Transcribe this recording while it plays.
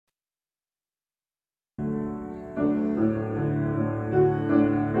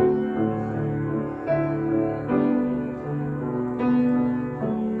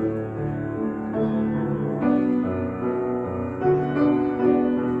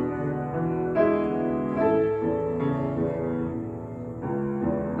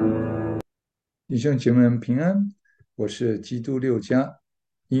弟兄姐妹们平安，我是基督六家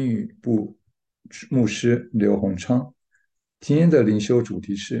英语部牧师刘洪昌。今天的灵修主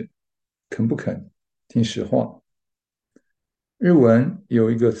题是肯不肯听实话。日文有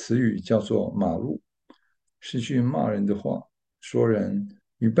一个词语叫做马路，是句骂人的话，说人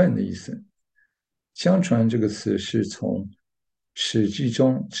愚笨的意思。相传这个词是从《史记》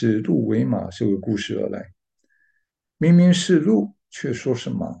中指鹿为马这个故事而来。明明是鹿，却说是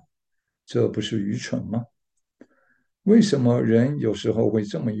马，这不是愚蠢吗？为什么人有时候会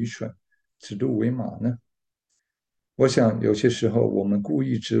这么愚蠢，指鹿为马呢？我想有些时候我们故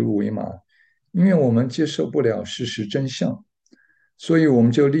意指鹿为马，因为我们接受不了事实真相，所以我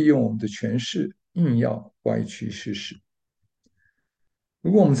们就利用我们的权势，硬要歪曲事实。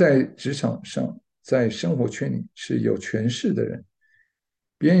如果我们在职场上，在生活圈里是有权势的人，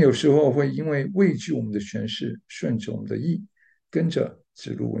别人有时候会因为畏惧我们的权势，顺着我们的意，跟着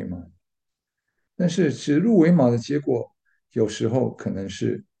指鹿为马。但是指鹿为马的结果，有时候可能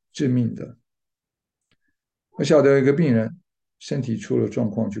是致命的。我晓得有一个病人身体出了状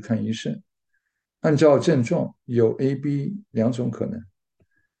况去看医生，按照症状有 A、B 两种可能。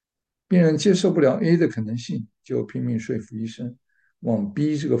病人接受不了 A 的可能性，就拼命说服医生往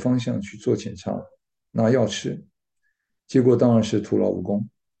B 这个方向去做检查，拿药吃，结果当然是徒劳无功。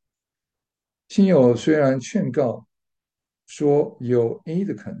亲友虽然劝告说有 A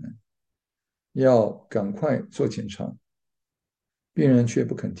的可能，要赶快做检查，病人却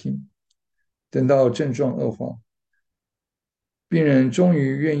不肯听。等到症状恶化，病人终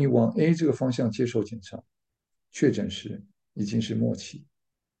于愿意往 A 这个方向接受检查，确诊时已经是末期，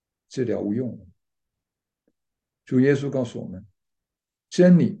治疗无用了。主耶稣告诉我们，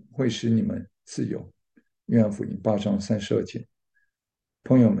真理会使你们自由。约翰福音8章32节。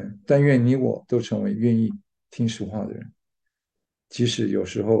朋友们，但愿你我都成为愿意听实话的人，即使有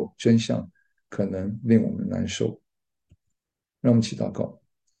时候真相可能令我们难受。让我们一起祷告。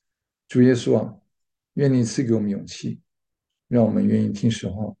主耶稣啊，愿你赐给我们勇气，让我们愿意听实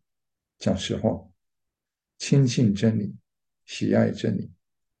话，讲实话，亲近真理，喜爱真理，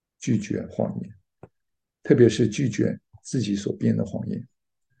拒绝谎言，特别是拒绝自己所编的谎言。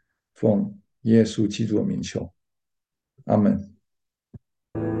奉耶稣基督的名求，阿门。